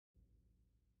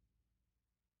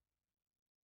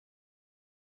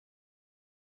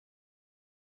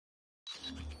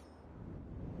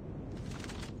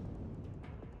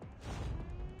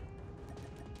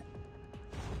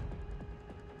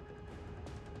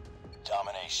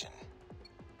Domination.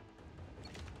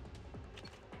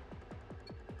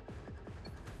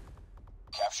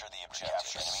 Capture the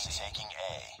objective. Enemy taking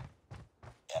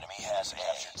A. Enemy has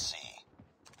captured C.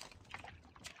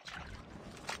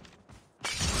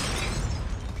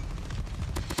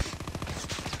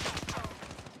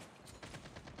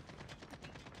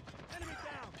 Enemy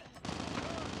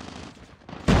down.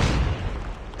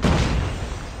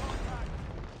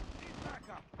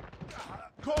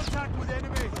 Contact with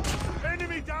enemy.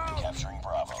 Enemy down. Capturing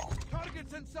Bravo.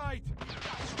 Targets in sight.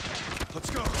 Let's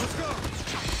go, let's go!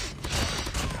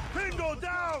 Bingo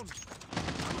down.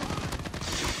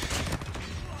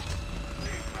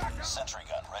 Sentry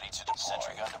gun ready to deploy.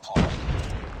 Sentry gun deployed.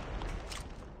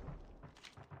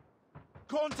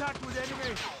 Contact with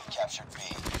enemy. Captured B.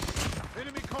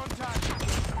 Enemy contact.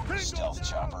 Bingo Stealth down.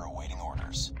 chopper awaiting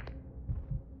orders.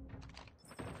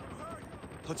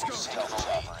 Let's go! Stealth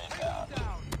chopper inbound.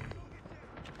 Down.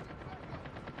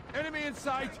 Enemy in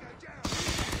sight.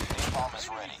 Napalm is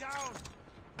ready. Down.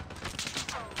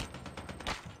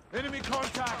 Enemy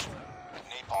contact.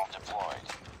 Napalm deployed.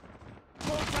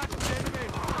 Contact with enemy.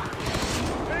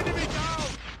 Enemy down.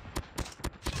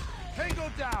 Tango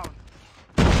down.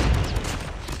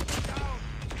 Down.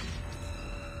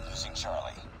 Losing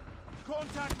Charlie.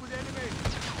 Contact with enemy.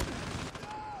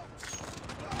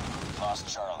 Lost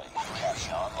Charlie.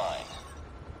 Capture online.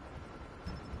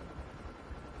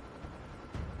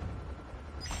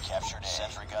 Captured A.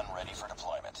 Sentry gun ready for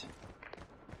deployment.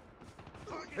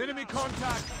 Enemy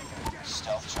contact.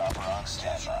 Stealth chopper on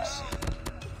standby.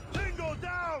 Tango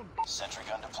down. Sentry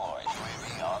gun deployed.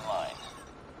 UAV online.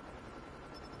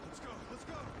 Let's go, let's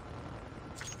go!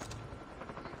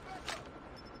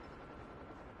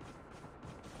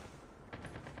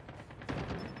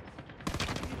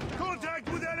 Contact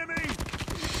with enemy.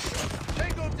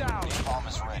 Tango down. Napalm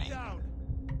is ready. Down.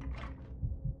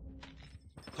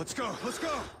 Let's go, let's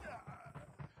go!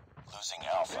 Losing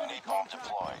Alpha. Napalm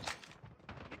deployed.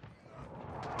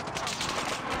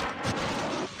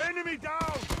 Enemy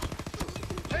down.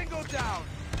 Tango down.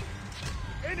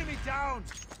 Enemy down.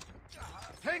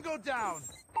 Tango down.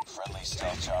 Friendly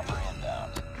stealth chopper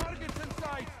inbound. Targets in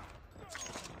sight.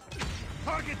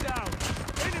 Target down.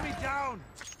 Enemy down.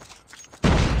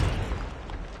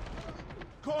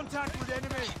 Contact with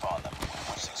enemy. Keep on them.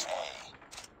 We're losing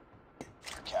A.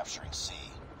 You're capturing C.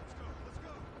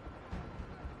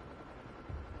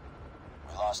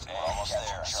 We lost A. Almost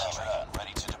there. Sentry gun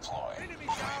ready to deploy. Enemy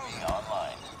UAV down.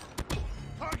 online.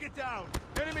 Target down.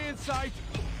 Enemy in sight.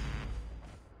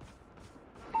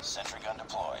 Sentry gun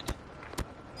deployed.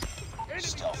 Enemy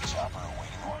Stealth down. chopper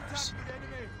awaiting orders. Contact with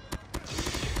enemy.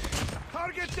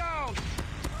 Target down.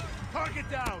 Target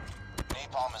down.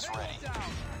 Napalm is ready.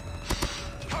 Down.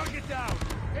 Target down.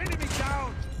 Enemy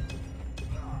down.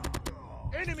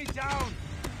 Enemy down.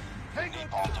 Tango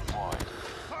Napalm down. deployed.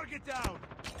 Target down.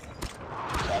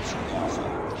 Capturing Alpha.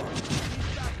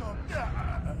 Back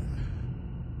up.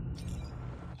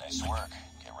 Nice work.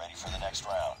 Get ready for the next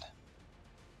round.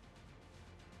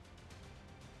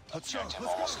 Let's go, Objective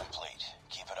let's almost go! complete.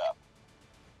 Keep it up.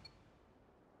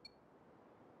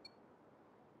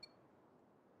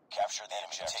 Capture the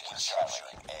enemy taking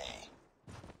Charlie. A.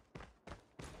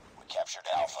 We captured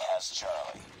Alpha as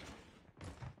Charlie.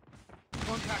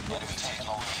 Contact with Enemy taking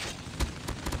the lead.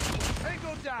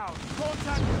 Tango down.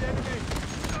 Contact with enemy.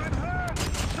 I'm hurt.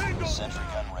 Tango Sentry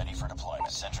down. gun ready for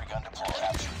deployment. Sentry gun deployed.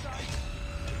 Captured B.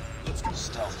 Let's go!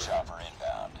 Stealth chopper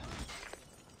inbound.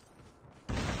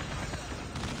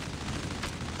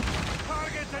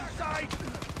 Targets in sight.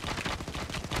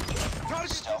 Target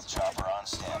Stealth chopper on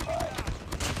standby.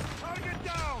 Target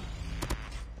down.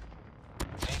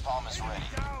 Napalm is ready.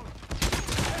 Down.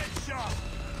 Headshot.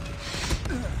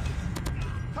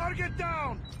 Target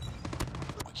down.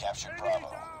 We captured Enemy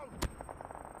Bravo. down.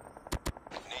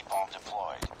 Napalm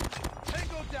deployed.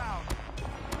 Tango down.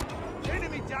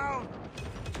 Enemy down.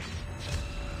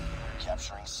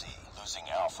 Capturing C. Losing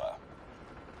Alpha.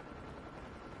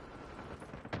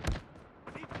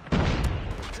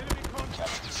 Enemy contact.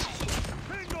 Captured C.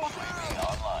 Tango UAV down.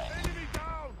 online. Enemy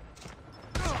down.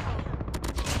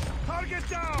 Target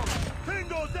down.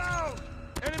 Tango down.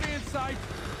 Enemy in sight.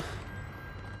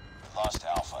 Lost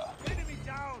Alpha. Enemy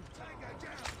down.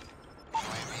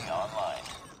 UAV online.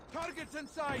 Targets in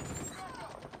sight.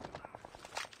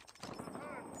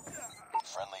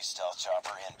 Friendly stealth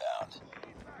chopper inbound.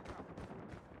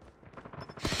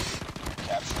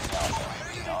 Capturing Alpha.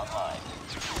 UAV online.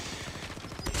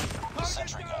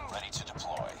 Sentry gun ready to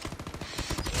deploy.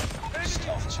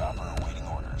 Stealth chopper awaiting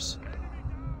orders.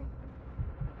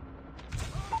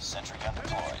 Sentry gun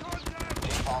deployed.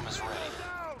 Napalm is ready.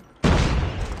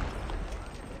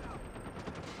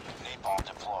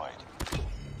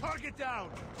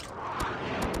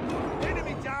 down!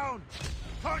 Enemy down!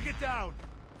 Target down!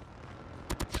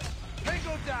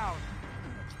 Tango down!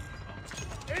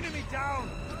 Enemy down!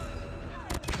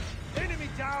 Enemy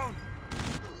down!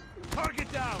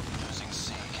 Target down! Losing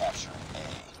C, capturing A.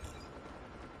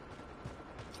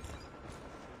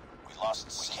 We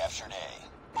lost C. We captured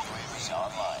A. UAV's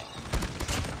online.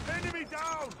 Enemy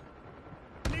down!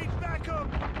 Need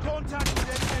backup! Contact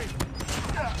with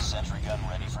enemy! Sentry gun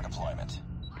ready for deployment.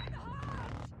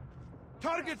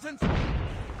 Targets in...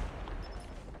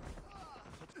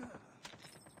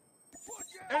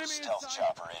 Enemy Stealth inside!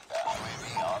 chopper inbound.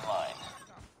 UAV online.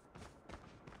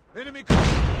 Enemy...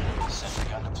 Sentry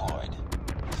gun deployed.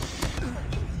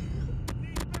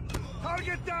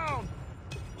 Target down!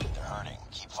 They're hurting.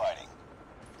 Keep fighting.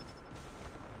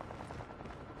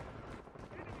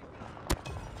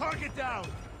 Target down!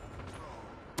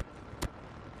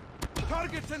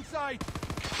 Target's in sight!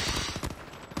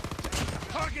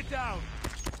 Target down!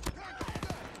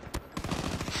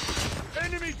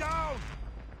 Enemy down!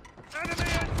 Enemy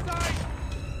in sight!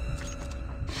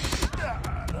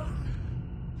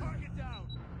 Target down!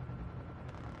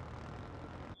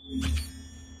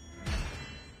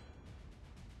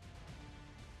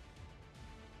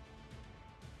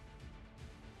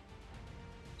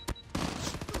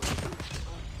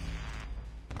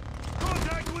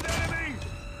 Contact with enemy!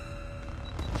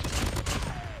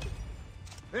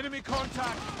 Enemy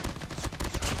contact!